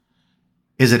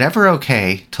Is it ever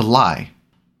okay to lie?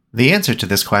 The answer to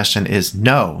this question is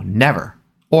no, never,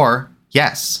 or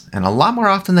yes, and a lot more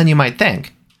often than you might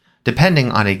think, depending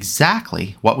on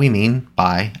exactly what we mean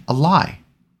by a lie.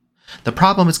 The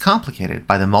problem is complicated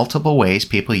by the multiple ways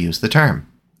people use the term.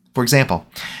 For example,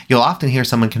 you'll often hear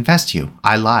someone confess to you,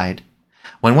 "I lied,"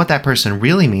 when what that person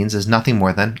really means is nothing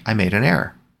more than "I made an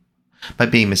error."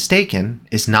 But being mistaken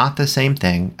is not the same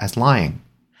thing as lying,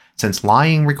 since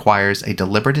lying requires a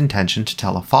deliberate intention to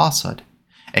tell a falsehood,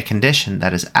 a condition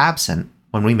that is absent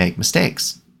when we make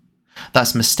mistakes.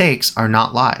 Thus, mistakes are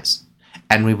not lies,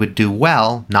 and we would do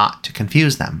well not to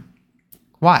confuse them.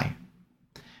 Why?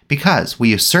 Because we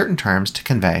use certain terms to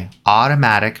convey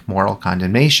automatic moral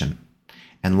condemnation,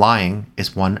 and lying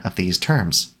is one of these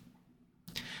terms.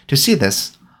 To see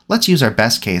this, let's use our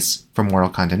best case for moral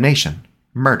condemnation,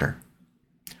 murder.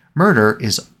 Murder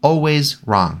is always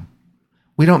wrong.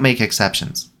 We don't make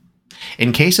exceptions.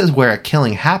 In cases where a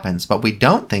killing happens but we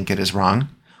don't think it is wrong,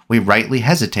 we rightly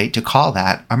hesitate to call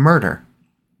that a murder.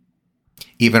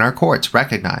 Even our courts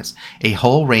recognize a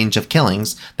whole range of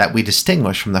killings that we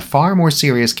distinguish from the far more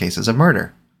serious cases of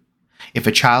murder. If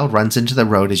a child runs into the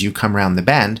road as you come round the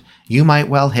bend, you might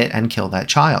well hit and kill that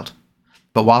child.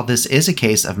 But while this is a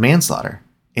case of manslaughter,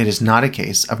 it is not a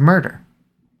case of murder.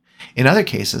 In other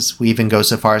cases, we even go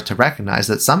so far as to recognize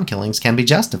that some killings can be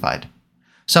justified.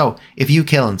 So, if you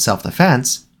kill in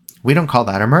self-defense, we don't call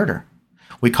that a murder.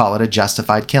 We call it a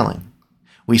justified killing.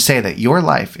 We say that your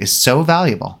life is so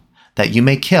valuable that you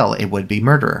may kill a would-be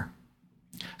murderer.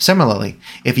 Similarly,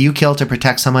 if you kill to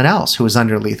protect someone else who is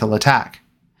under lethal attack,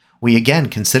 we again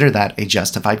consider that a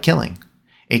justified killing,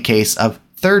 a case of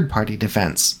third-party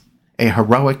defense, a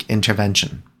heroic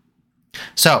intervention.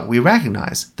 So, we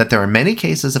recognize that there are many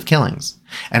cases of killings,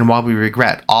 and while we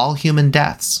regret all human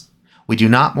deaths, we do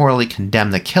not morally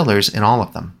condemn the killers in all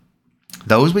of them.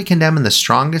 Those we condemn in the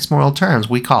strongest moral terms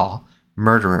we call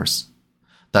murderers.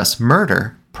 Thus,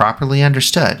 murder, properly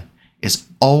understood, is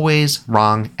always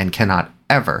wrong and cannot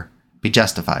ever be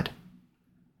justified.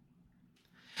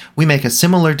 We make a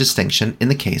similar distinction in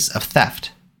the case of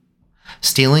theft.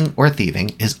 Stealing or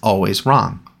thieving is always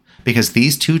wrong, because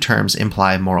these two terms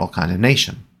imply moral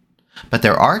condemnation. But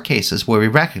there are cases where we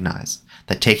recognize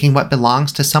that taking what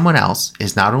belongs to someone else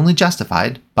is not only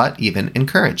justified, but even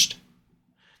encouraged.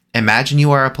 Imagine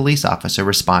you are a police officer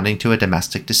responding to a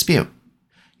domestic dispute.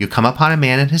 You come upon a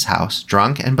man in his house,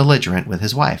 drunk and belligerent with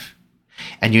his wife,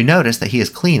 and you notice that he is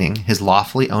cleaning his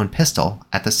lawfully owned pistol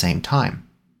at the same time.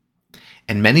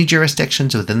 In many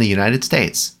jurisdictions within the United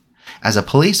States, as a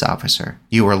police officer,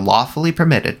 you are lawfully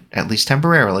permitted, at least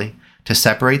temporarily, to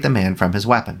separate the man from his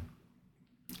weapon.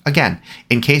 Again,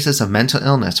 in cases of mental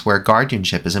illness where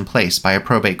guardianship is in place by a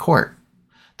probate court,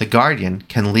 the guardian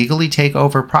can legally take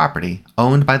over property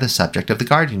owned by the subject of the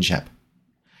guardianship.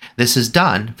 This is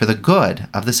done for the good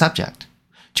of the subject,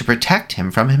 to protect him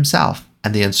from himself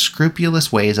and the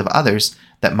unscrupulous ways of others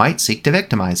that might seek to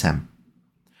victimize him.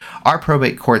 Our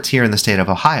probate courts here in the state of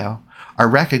Ohio are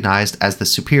recognized as the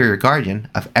superior guardian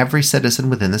of every citizen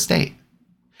within the state.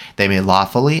 They may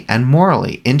lawfully and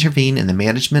morally intervene in the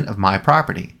management of my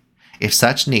property, if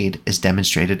such need is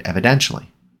demonstrated evidentially.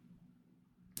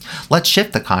 Let's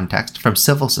shift the context from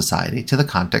civil society to the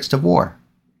context of war.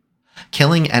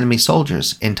 Killing enemy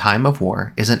soldiers in time of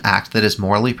war is an act that is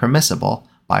morally permissible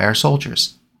by our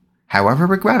soldiers, however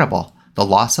regrettable the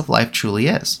loss of life truly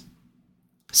is.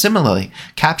 Similarly,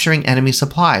 capturing enemy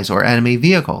supplies or enemy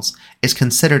vehicles is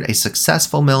considered a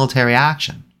successful military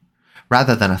action,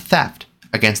 rather than a theft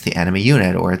against the enemy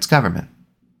unit or its government.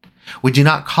 We do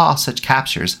not call such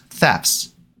captures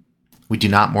thefts. We do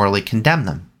not morally condemn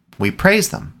them. We praise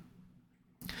them.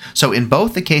 So in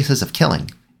both the cases of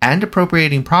killing and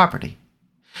appropriating property,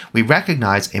 we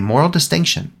recognize a moral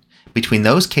distinction between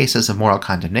those cases of moral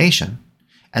condemnation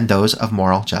and those of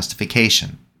moral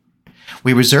justification.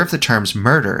 We reserve the terms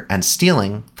murder and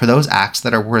stealing for those acts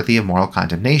that are worthy of moral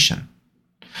condemnation.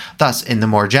 Thus, in the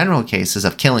more general cases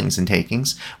of killings and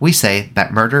takings, we say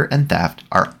that murder and theft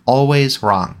are always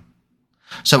wrong.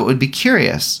 So it would be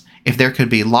curious if there could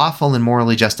be lawful and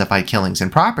morally justified killings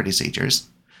and property seizures,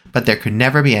 but there could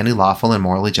never be any lawful and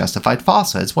morally justified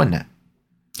falsehoods, wouldn't it?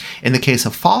 In the case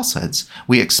of falsehoods,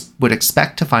 we would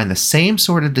expect to find the same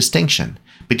sort of distinction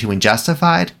between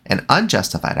justified and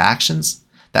unjustified actions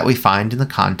that we find in the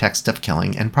context of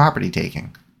killing and property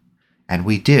taking. And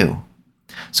we do.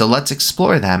 So let's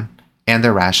explore them and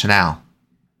their rationale.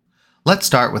 Let's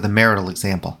start with a marital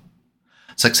example.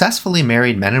 Successfully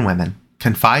married men and women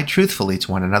confide truthfully to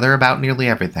one another about nearly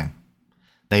everything.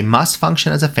 They must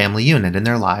function as a family unit in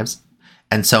their lives,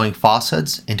 and sowing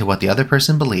falsehoods into what the other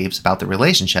person believes about the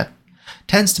relationship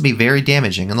tends to be very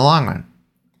damaging in the long run.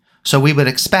 So we would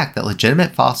expect that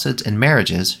legitimate falsehoods in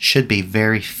marriages should be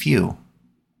very few.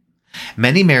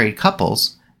 Many married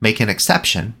couples make an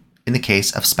exception in the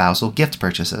case of spousal gift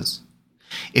purchases.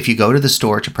 If you go to the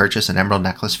store to purchase an emerald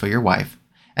necklace for your wife,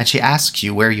 and she asks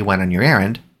you where you went on your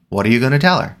errand, what are you going to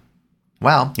tell her?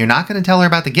 Well, you're not going to tell her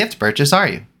about the gift purchase, are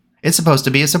you? It's supposed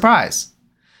to be a surprise.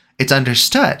 It's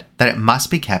understood that it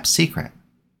must be kept secret.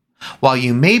 While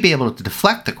you may be able to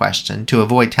deflect the question to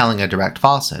avoid telling a direct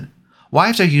falsehood,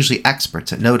 wives are usually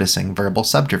experts at noticing verbal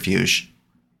subterfuge.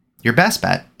 Your best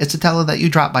bet is to tell her that you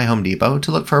dropped by Home Depot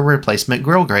to look for a replacement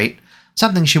grill grate,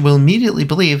 something she will immediately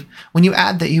believe when you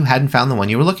add that you hadn't found the one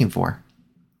you were looking for.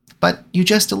 But you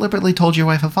just deliberately told your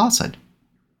wife a falsehood.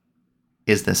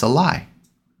 Is this a lie?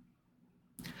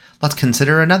 Let's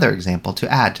consider another example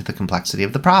to add to the complexity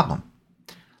of the problem.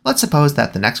 Let's suppose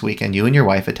that the next weekend you and your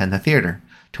wife attend the theater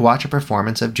to watch a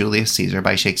performance of Julius Caesar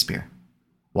by Shakespeare.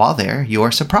 While there, you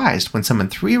are surprised when someone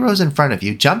 3 rows in front of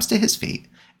you jumps to his feet,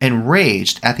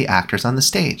 enraged at the actors on the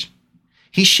stage.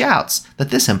 He shouts that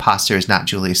this impostor is not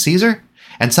Julius Caesar,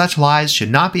 and such lies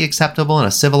should not be acceptable in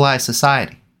a civilized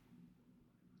society.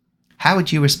 How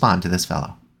would you respond to this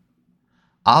fellow?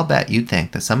 I'll bet you'd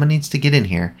think that someone needs to get in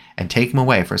here and take him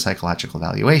away for a psychological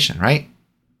evaluation, right?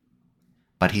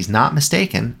 But he's not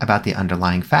mistaken about the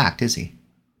underlying fact, is he?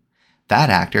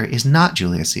 That actor is not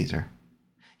Julius Caesar,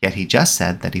 yet he just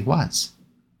said that he was.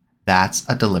 That's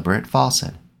a deliberate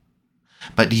falsehood.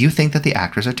 But do you think that the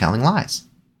actors are telling lies?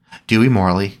 Do we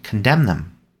morally condemn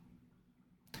them?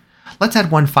 Let's add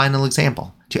one final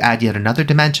example to add yet another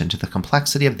dimension to the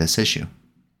complexity of this issue.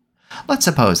 Let's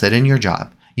suppose that in your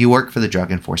job, you work for the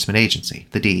Drug Enforcement Agency,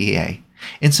 the DEA,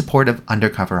 in support of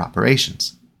undercover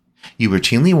operations. You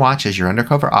routinely watch as your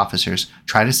undercover officers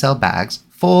try to sell bags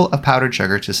full of powdered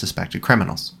sugar to suspected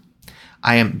criminals.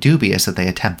 I am dubious that they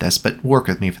attempt this, but work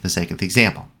with me for the sake of the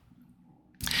example.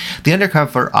 The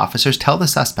undercover officers tell the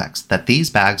suspects that these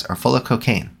bags are full of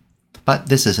cocaine, but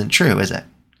this isn't true, is it?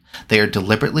 They are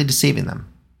deliberately deceiving them,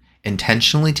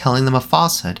 intentionally telling them a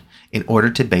falsehood in order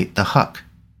to bait the hook.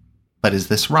 But is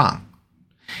this wrong?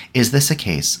 Is this a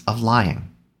case of lying?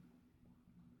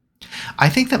 I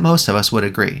think that most of us would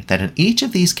agree that in each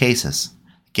of these cases,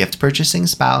 the gift purchasing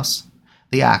spouse,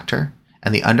 the actor,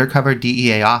 and the undercover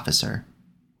DEA officer,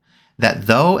 that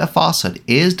though a falsehood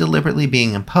is deliberately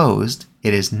being imposed,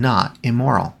 it is not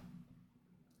immoral.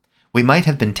 We might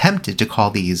have been tempted to call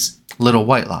these little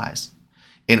white lies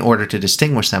in order to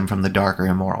distinguish them from the darker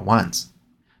immoral ones.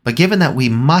 But given that we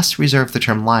must reserve the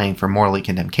term lying for morally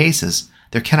condemned cases,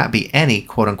 there cannot be any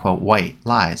quote-unquote white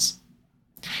lies.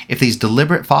 If these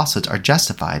deliberate falsehoods are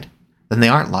justified, then they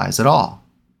aren't lies at all.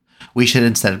 We should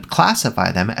instead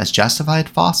classify them as justified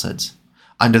falsehoods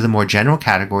under the more general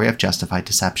category of justified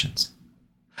deceptions.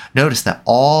 Notice that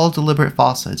all deliberate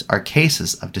falsehoods are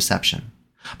cases of deception,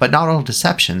 but not all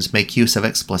deceptions make use of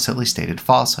explicitly stated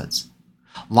falsehoods.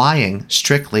 Lying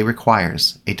strictly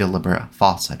requires a deliberate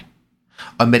falsehood.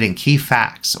 Omitting key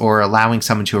facts or allowing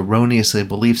someone to erroneously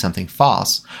believe something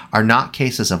false are not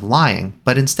cases of lying,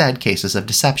 but instead cases of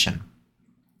deception.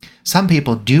 Some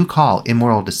people do call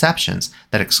immoral deceptions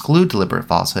that exclude deliberate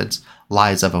falsehoods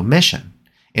lies of omission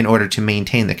in order to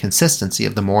maintain the consistency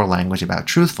of the moral language about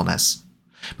truthfulness.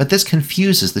 But this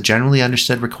confuses the generally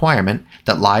understood requirement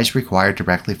that lies require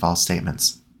directly false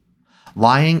statements.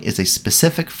 Lying is a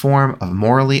specific form of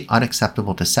morally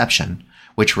unacceptable deception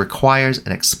which requires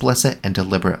an explicit and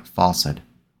deliberate falsehood.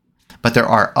 But there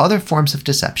are other forms of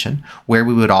deception where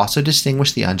we would also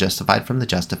distinguish the unjustified from the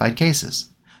justified cases,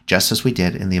 just as we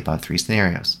did in the above 3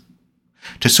 scenarios.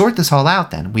 To sort this all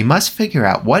out, then, we must figure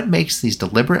out what makes these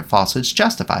deliberate falsehoods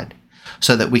justified,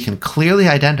 so that we can clearly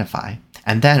identify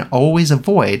and then always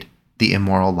avoid the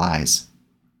immoral lies.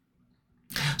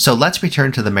 So let's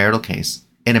return to the marital case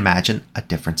and imagine a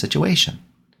different situation.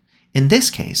 In this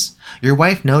case, your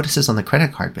wife notices on the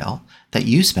credit card bill that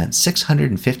you spent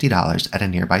 $650 at a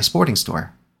nearby sporting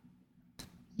store.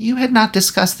 You had not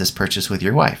discussed this purchase with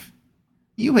your wife.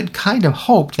 You had kind of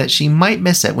hoped that she might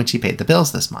miss it when she paid the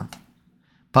bills this month.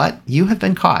 But you have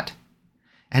been caught.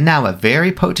 And now a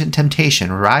very potent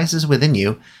temptation rises within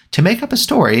you to make up a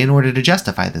story in order to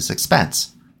justify this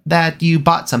expense, that you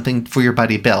bought something for your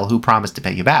buddy Bill who promised to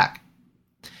pay you back.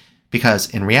 Because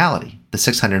in reality, the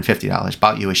 $650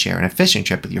 bought you a share in a fishing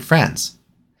trip with your friends.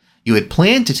 You had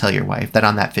planned to tell your wife that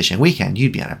on that fishing weekend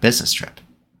you'd be on a business trip.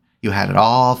 You had it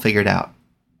all figured out.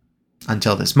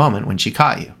 Until this moment when she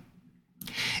caught you.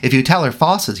 If you tell her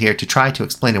falsehoods here to try to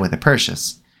explain it with a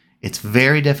purchase, it's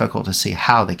very difficult to see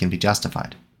how they can be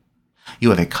justified. You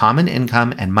have a common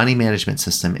income and money management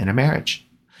system in a marriage.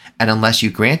 And unless you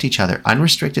grant each other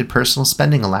unrestricted personal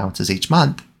spending allowances each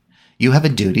month, you have a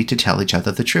duty to tell each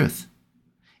other the truth.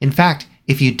 In fact,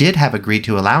 if you did have agreed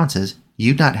to allowances,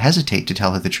 you'd not hesitate to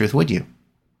tell her the truth, would you?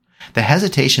 The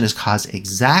hesitation is caused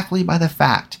exactly by the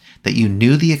fact that you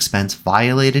knew the expense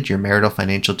violated your marital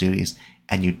financial duties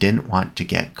and you didn't want to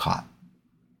get caught.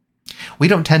 We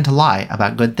don't tend to lie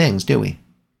about good things, do we?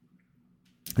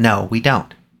 No, we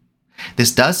don't.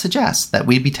 This does suggest that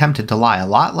we'd be tempted to lie a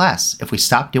lot less if we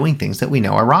stopped doing things that we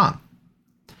know are wrong.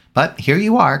 But here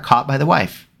you are, caught by the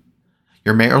wife.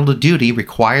 Your marital duty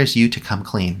requires you to come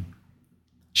clean.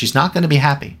 She's not going to be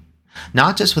happy,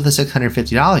 not just with the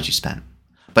 $650 you spent,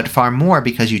 but far more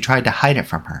because you tried to hide it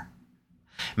from her.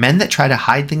 Men that try to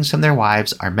hide things from their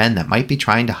wives are men that might be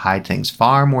trying to hide things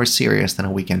far more serious than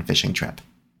a weekend fishing trip.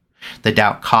 The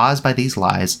doubt caused by these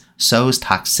lies sows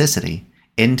toxicity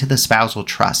into the spousal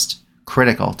trust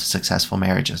critical to successful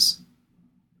marriages.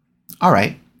 All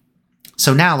right,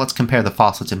 so now let's compare the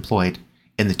falsehoods employed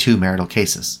in the two marital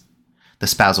cases, the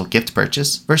spousal gift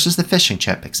purchase versus the fishing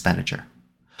trip expenditure.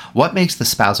 What makes the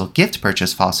spousal gift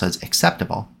purchase falsehoods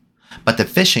acceptable, but the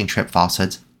fishing trip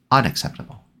falsehoods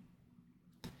unacceptable?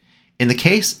 In the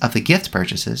case of the gift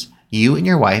purchases, you and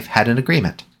your wife had an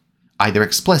agreement, either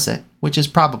explicit, which is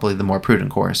probably the more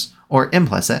prudent course, or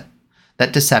implicit,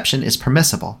 that deception is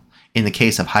permissible in the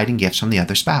case of hiding gifts from the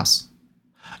other spouse.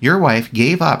 Your wife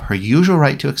gave up her usual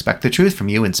right to expect the truth from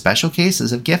you in special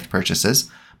cases of gift purchases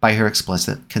by her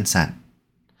explicit consent.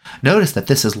 Notice that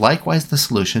this is likewise the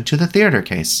solution to the theater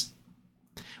case.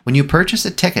 When you purchase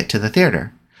a ticket to the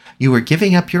theater, you are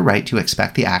giving up your right to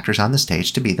expect the actors on the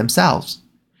stage to be themselves.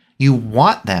 You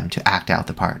want them to act out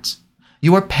the parts.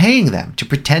 You are paying them to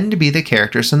pretend to be the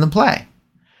characters in the play.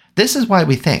 This is why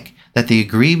we think that the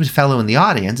aggrieved fellow in the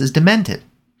audience is demented,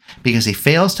 because he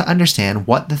fails to understand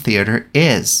what the theater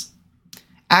is.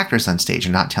 Actors on stage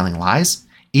are not telling lies,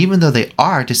 even though they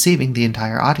are deceiving the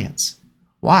entire audience.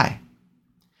 Why?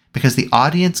 Because the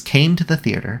audience came to the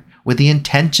theater with the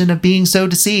intention of being so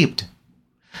deceived.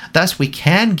 Thus, we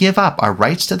can give up our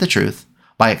rights to the truth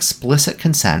by explicit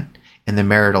consent in the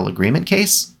marital agreement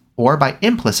case or by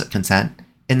implicit consent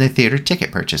in the theater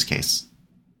ticket purchase case.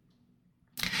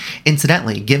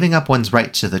 Incidentally, giving up one's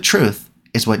right to the truth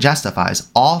is what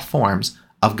justifies all forms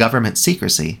of government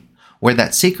secrecy where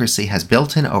that secrecy has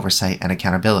built-in oversight and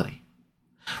accountability.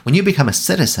 When you become a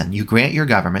citizen, you grant your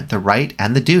government the right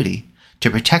and the duty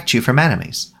to protect you from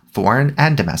enemies, foreign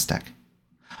and domestic.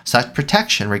 Such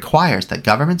protection requires that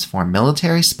governments form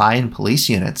military, spy, and police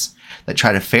units that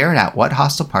try to ferret out what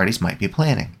hostile parties might be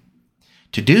planning.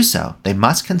 To do so, they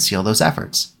must conceal those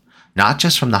efforts, not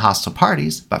just from the hostile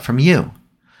parties, but from you,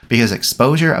 because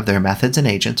exposure of their methods and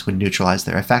agents would neutralize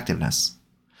their effectiveness.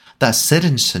 Thus,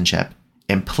 citizenship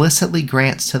implicitly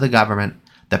grants to the government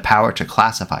the power to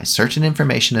classify certain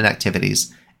information and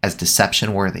activities as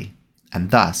deception-worthy,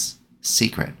 and thus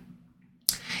secret.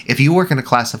 If you work in a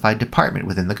classified department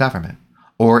within the government,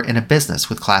 or in a business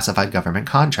with classified government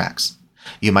contracts,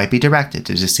 you might be directed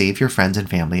to deceive your friends and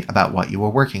family about what you are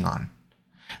working on.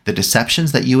 The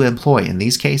deceptions that you employ in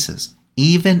these cases,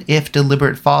 even if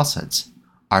deliberate falsehoods,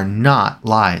 are not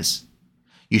lies.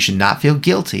 You should not feel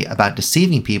guilty about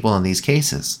deceiving people in these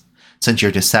cases, since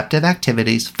your deceptive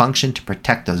activities function to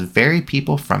protect those very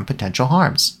people from potential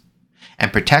harms.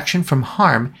 And protection from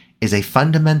harm is a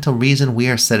fundamental reason we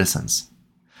are citizens.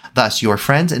 Thus, your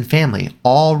friends and family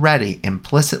already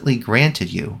implicitly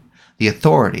granted you the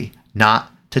authority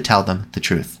not to tell them the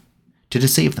truth, to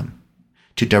deceive them,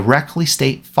 to directly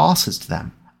state falsehoods to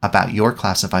them about your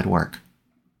classified work.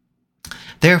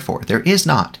 Therefore, there is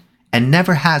not, and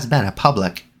never has been, a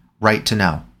public right to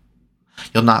know.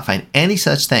 You'll not find any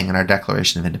such thing in our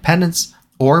Declaration of Independence,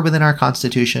 or within our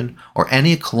Constitution, or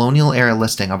any colonial-era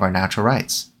listing of our natural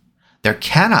rights. There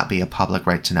cannot be a public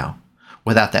right to know,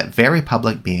 without that very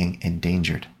public being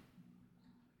endangered.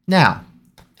 Now,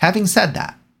 having said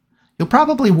that, you'll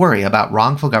probably worry about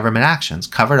wrongful government actions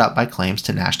covered up by claims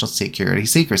to national security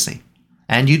secrecy.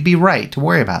 And you'd be right to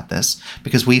worry about this,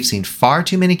 because we've seen far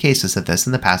too many cases of this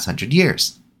in the past 100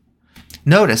 years.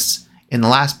 Notice in the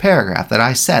last paragraph that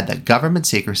I said that government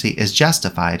secrecy is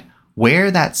justified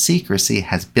where that secrecy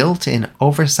has built-in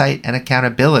oversight and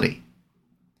accountability.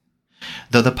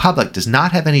 Though the public does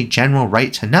not have any general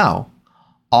right to know,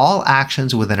 all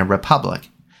actions within a republic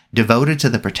devoted to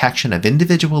the protection of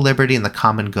individual liberty and the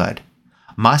common good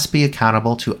must be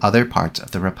accountable to other parts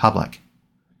of the republic.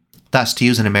 Thus, to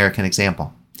use an American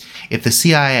example, if the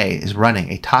CIA is running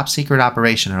a top-secret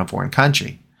operation in a foreign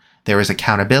country, there is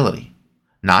accountability,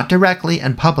 not directly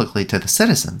and publicly to the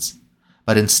citizens,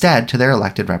 but instead to their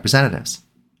elected representatives.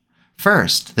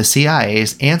 First, the CIA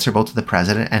is answerable to the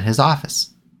president and his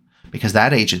office, because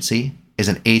that agency is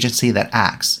an agency that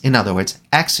acts, in other words,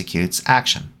 executes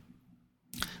action.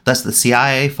 Thus, the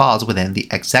CIA falls within the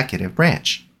executive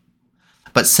branch.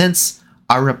 But since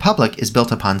our republic is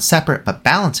built upon separate but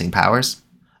balancing powers,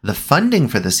 the funding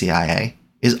for the CIA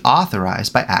is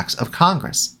authorized by acts of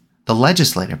Congress, the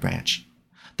legislative branch.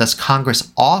 Thus,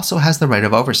 Congress also has the right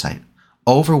of oversight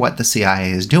over what the CIA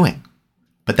is doing.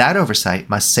 But that oversight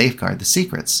must safeguard the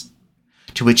secrets.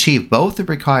 To achieve both the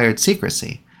required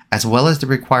secrecy as well as the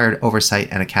required oversight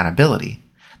and accountability,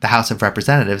 the House of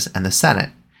Representatives and the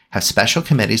Senate have special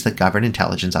committees that govern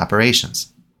intelligence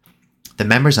operations. The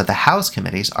members of the House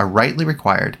committees are rightly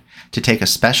required to take a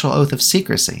special oath of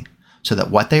secrecy so that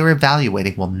what they are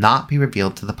evaluating will not be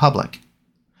revealed to the public.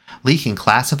 Leaking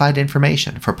classified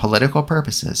information for political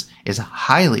purposes is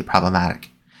highly problematic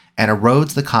and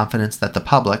erodes the confidence that the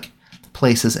public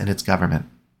places in its government.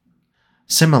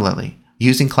 Similarly,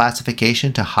 using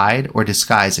classification to hide or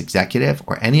disguise executive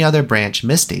or any other branch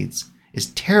misdeeds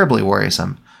is terribly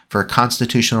worrisome for a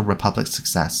constitutional republic's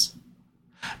success.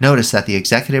 Notice that the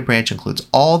executive branch includes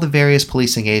all the various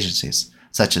policing agencies,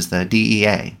 such as the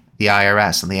DEA, the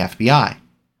IRS, and the FBI,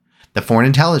 the foreign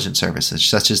intelligence services,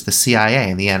 such as the CIA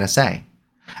and the NSA,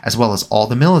 as well as all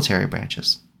the military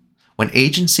branches. When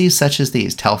agencies such as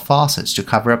these tell falsehoods to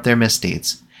cover up their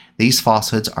misdeeds, these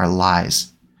falsehoods are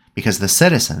lies, because the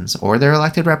citizens or their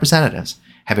elected representatives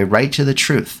have a right to the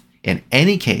truth in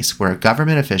any case where a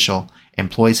government official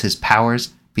employs his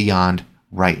powers beyond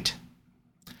right.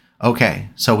 Okay,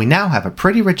 so we now have a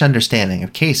pretty rich understanding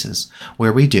of cases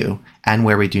where we do and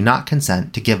where we do not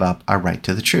consent to give up our right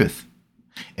to the truth.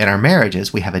 In our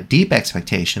marriages, we have a deep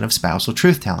expectation of spousal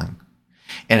truth-telling.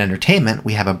 In entertainment,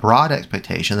 we have a broad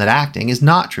expectation that acting is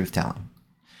not truth-telling.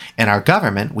 In our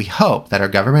government, we hope that our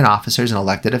government officers and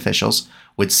elected officials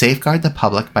would safeguard the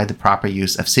public by the proper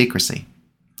use of secrecy.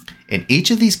 In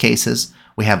each of these cases,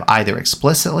 we have either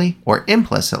explicitly or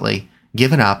implicitly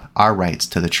given up our rights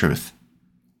to the truth.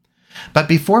 But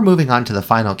before moving on to the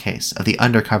final case of the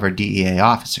undercover DEA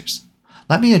officers,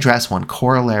 let me address one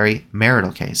corollary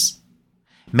marital case.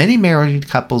 Many married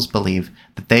couples believe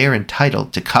that they are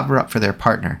entitled to cover up for their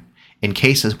partner in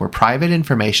cases where private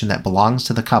information that belongs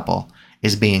to the couple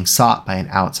is being sought by an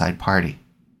outside party.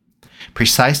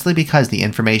 Precisely because the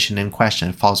information in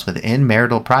question falls within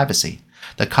marital privacy,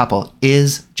 the couple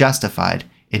is justified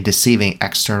in deceiving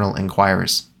external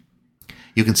inquirers.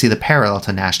 You can see the parallel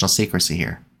to national secrecy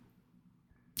here.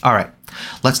 All right,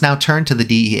 let's now turn to the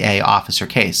DEA officer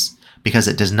case, because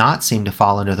it does not seem to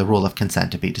fall under the rule of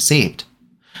consent to be deceived.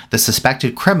 The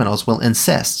suspected criminals will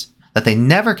insist that they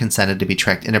never consented to be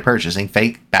tricked into purchasing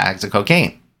fake bags of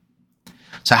cocaine.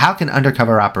 So how can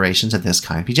undercover operations of this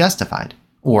kind be justified?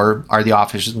 Or are the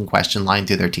officers in question lying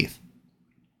through their teeth?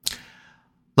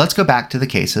 Let's go back to the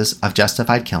cases of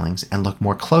justified killings and look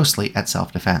more closely at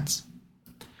self-defense.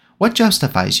 What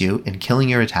justifies you in killing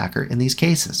your attacker in these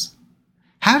cases?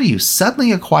 How do you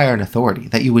suddenly acquire an authority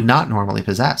that you would not normally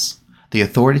possess, the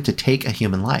authority to take a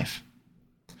human life?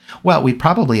 Well, we'd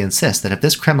probably insist that if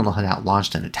this criminal had not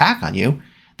launched an attack on you,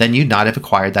 then you'd not have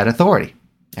acquired that authority,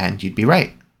 and you'd be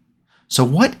right. So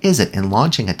what is it in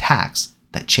launching attacks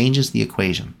that changes the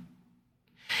equation?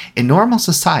 In normal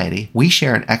society, we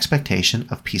share an expectation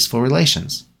of peaceful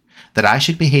relations, that I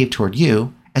should behave toward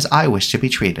you as I wish to be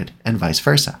treated, and vice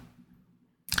versa.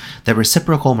 The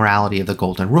reciprocal morality of the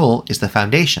Golden Rule is the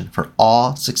foundation for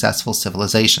all successful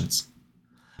civilizations.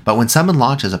 But when someone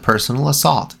launches a personal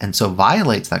assault and so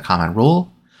violates that common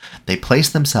rule, they place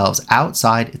themselves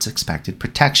outside its expected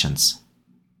protections.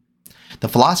 The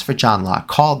philosopher John Locke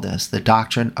called this the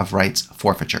doctrine of rights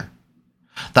forfeiture.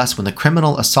 Thus, when the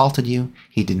criminal assaulted you,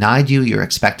 he denied you your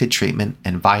expected treatment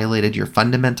and violated your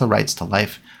fundamental rights to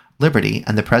life, liberty,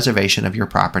 and the preservation of your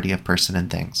property of person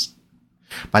and things.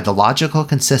 By the logical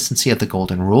consistency of the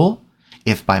Golden Rule,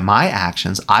 if by my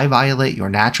actions I violate your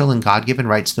natural and God-given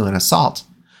rights through an assault,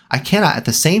 I cannot at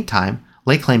the same time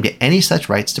lay claim to any such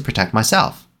rights to protect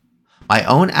myself. My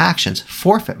own actions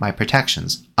forfeit my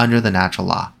protections under the natural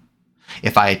law.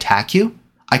 If I attack you,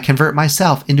 I convert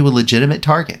myself into a legitimate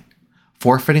target,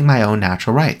 forfeiting my own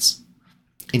natural rights.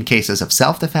 In cases of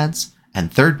self-defense and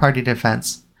third-party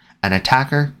defense, an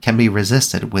attacker can be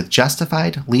resisted with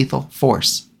justified lethal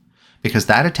force, because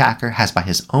that attacker has by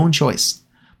his own choice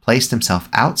placed himself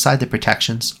outside the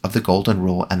protections of the Golden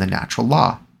Rule and the natural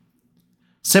law.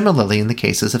 Similarly, in the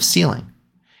cases of stealing,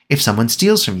 if someone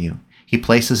steals from you, he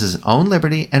places his own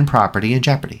liberty and property in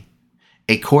jeopardy.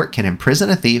 A court can imprison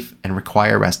a thief and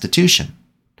require restitution.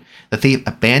 The thief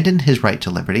abandoned his right to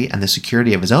liberty and the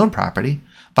security of his own property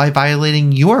by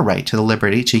violating your right to the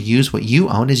liberty to use what you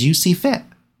own as you see fit.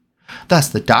 Thus,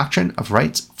 the doctrine of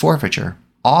rights forfeiture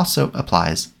also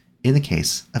applies in the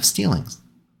case of stealings.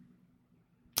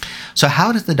 So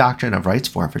how does the doctrine of rights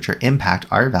forfeiture impact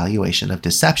our evaluation of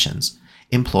deceptions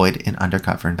employed in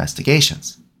undercover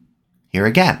investigations? Here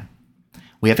again,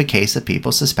 we have a case of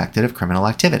people suspected of criminal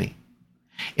activity.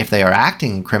 If they are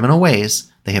acting in criminal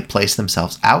ways, they have placed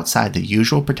themselves outside the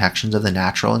usual protections of the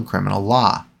natural and criminal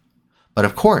law. But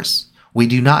of course, we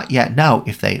do not yet know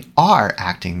if they are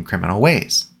acting in criminal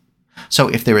ways. So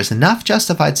if there is enough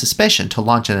justified suspicion to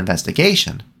launch an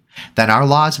investigation, then our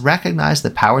laws recognize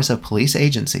the powers of police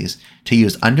agencies to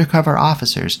use undercover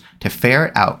officers to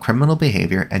ferret out criminal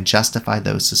behavior and justify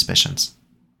those suspicions.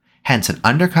 Hence, an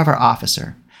undercover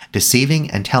officer deceiving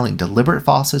and telling deliberate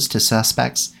falsehoods to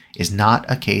suspects is not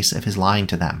a case of his lying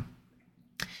to them.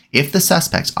 If the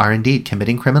suspects are indeed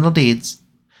committing criminal deeds,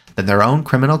 then their own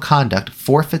criminal conduct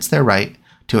forfeits their right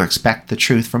to expect the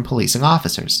truth from policing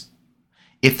officers.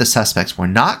 If the suspects were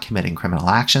not committing criminal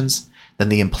actions, then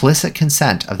the implicit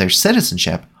consent of their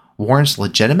citizenship warrants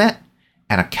legitimate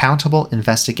and accountable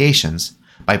investigations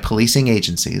by policing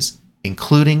agencies,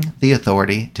 including the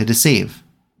authority to deceive.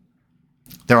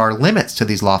 There are limits to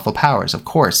these lawful powers, of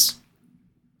course,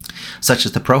 such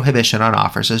as the prohibition on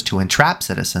officers to entrap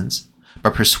citizens by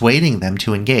persuading them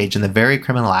to engage in the very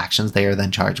criminal actions they are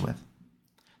then charged with.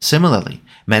 Similarly,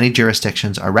 many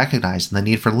jurisdictions are recognizing the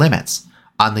need for limits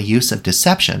on the use of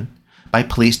deception by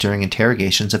police during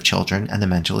interrogations of children and the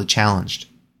mentally challenged.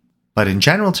 But in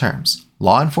general terms,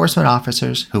 law enforcement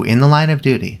officers who in the line of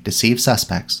duty deceive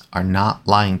suspects are not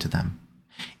lying to them.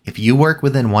 If you work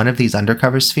within one of these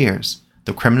undercover spheres,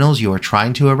 the criminals you are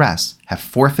trying to arrest have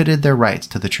forfeited their rights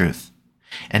to the truth,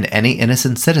 and any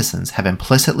innocent citizens have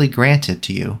implicitly granted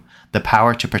to you the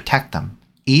power to protect them,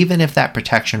 even if that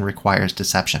protection requires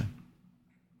deception.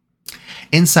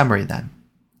 In summary, then,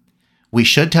 we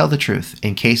should tell the truth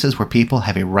in cases where people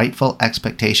have a rightful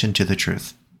expectation to the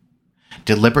truth.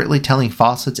 Deliberately telling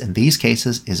falsehoods in these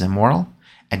cases is immoral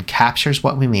and captures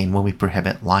what we mean when we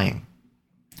prohibit lying.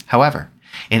 However,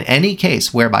 in any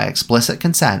case whereby explicit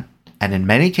consent, and in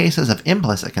many cases of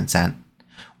implicit consent,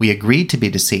 we agreed to be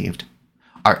deceived,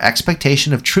 our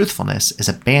expectation of truthfulness is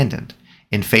abandoned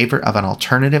in favor of an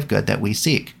alternative good that we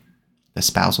seek, the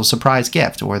spousal surprise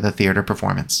gift or the theater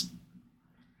performance.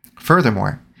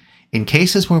 Furthermore, in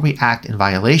cases where we act in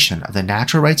violation of the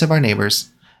natural rights of our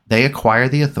neighbors, they acquire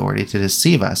the authority to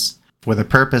deceive us for the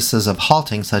purposes of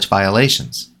halting such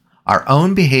violations. Our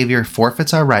own behavior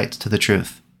forfeits our rights to the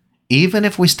truth, even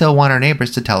if we still want our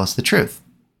neighbors to tell us the truth.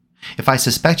 If I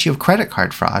suspect you of credit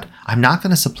card fraud, I'm not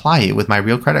going to supply you with my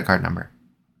real credit card number.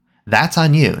 That's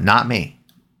on you, not me.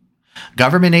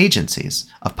 Government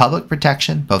agencies of public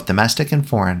protection, both domestic and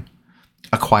foreign,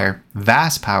 acquire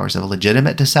vast powers of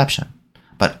legitimate deception,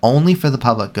 but only for the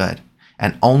public good,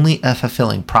 and only if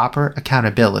fulfilling proper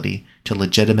accountability to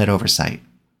legitimate oversight.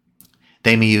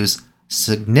 They may use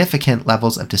significant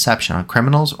levels of deception on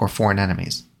criminals or foreign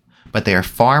enemies, but they are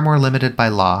far more limited by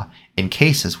law in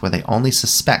cases where they only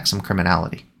suspect some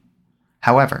criminality.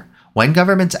 However, when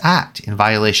governments act in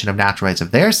violation of natural rights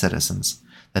of their citizens,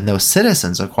 then those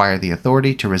citizens acquire the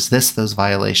authority to resist those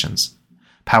violations,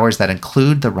 powers that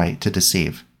include the right to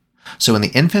deceive. So in the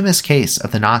infamous case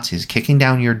of the Nazis kicking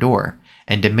down your door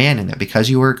and demanding that because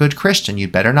you were a good Christian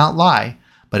you'd better not lie,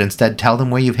 but instead tell them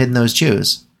where you've hidden those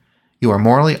Jews, you are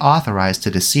morally authorized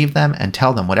to deceive them and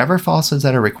tell them whatever falsehoods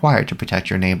that are required to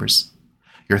protect your neighbors.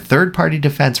 Your third-party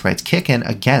defense rights kick in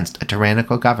against a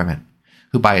tyrannical government,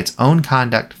 who by its own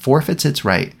conduct forfeits its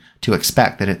right to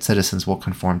expect that its citizens will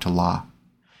conform to law.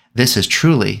 This is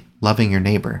truly loving your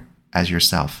neighbor as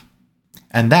yourself.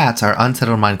 And that's our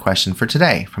Unsettled Mind question for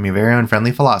today from your very own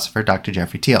friendly philosopher, Dr.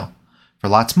 Jeffrey Thiel. For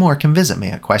lots more, can visit me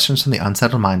at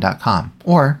questionsfromtheunsettledmind.com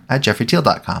or at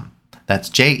jeffreytiel.com. That's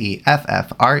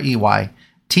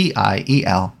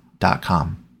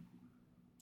JeffreyTiel.com.